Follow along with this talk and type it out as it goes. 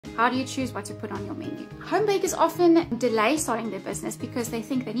How do you choose what to put on your menu? Home bakers often delay starting their business because they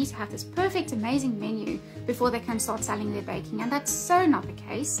think they need to have this perfect, amazing menu before they can start selling their baking, and that's so not the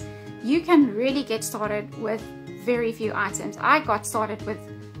case. You can really get started with very few items. I got started with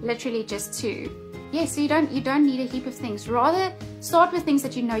literally just 2. Yes, so you don't need a heap of things. Rather, start with things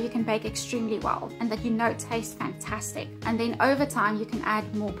that you know you can bake extremely well and that you know taste fantastic. And then over time, you can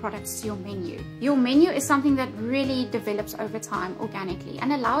add more products to your menu. Your menu is something that really develops over time organically,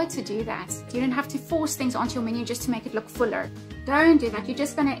 and allow it to do that. You don't have to force things onto your menu just to make it look fuller. Don't do that. You're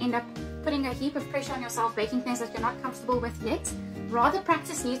just going to end up putting a heap of pressure on yourself, baking things that you're not comfortable with yet. Rather,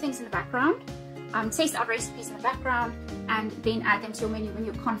 practice new things in the background. Test out recipes in the background, and then add them to your menu when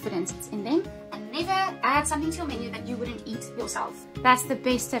you're confident in them. And never add something to your menu that you wouldn't eat yourself. That's the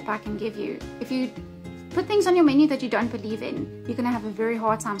best tip I can give you. If you put things on your menu that you don't believe in, you're going to have a very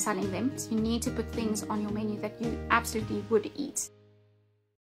hard time selling them. So you need to put things on your menu that you absolutely would eat.